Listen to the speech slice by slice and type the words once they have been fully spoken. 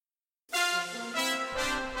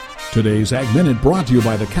Today's Ag Minute brought to you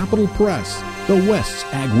by the Capital Press, the West's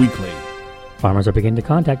Ag Weekly. Farmers are beginning to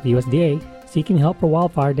contact the USDA seeking help for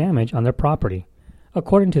wildfire damage on their property,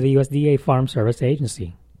 according to the USDA Farm Service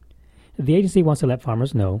Agency. The agency wants to let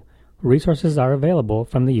farmers know resources are available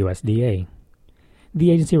from the USDA.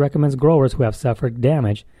 The agency recommends growers who have suffered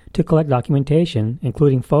damage to collect documentation,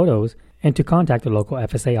 including photos, and to contact the local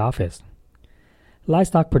FSA office.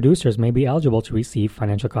 Livestock producers may be eligible to receive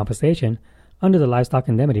financial compensation under the Livestock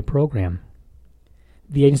Indemnity Program.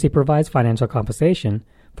 The agency provides financial compensation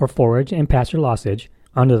for forage and pasture lossage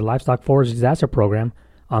under the Livestock Forage Disaster Program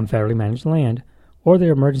on federally managed land or the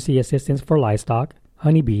Emergency Assistance for Livestock,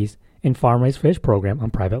 Honeybees, and Farm-Raised Fish Program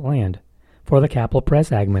on private land. For the Capital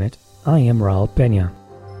Press Ag Minute, I am Raul Peña.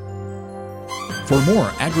 For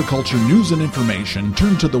more agriculture news and information,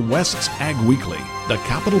 turn to the West's Ag Weekly, the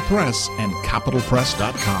Capital Press, and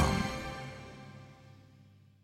capitalpress.com.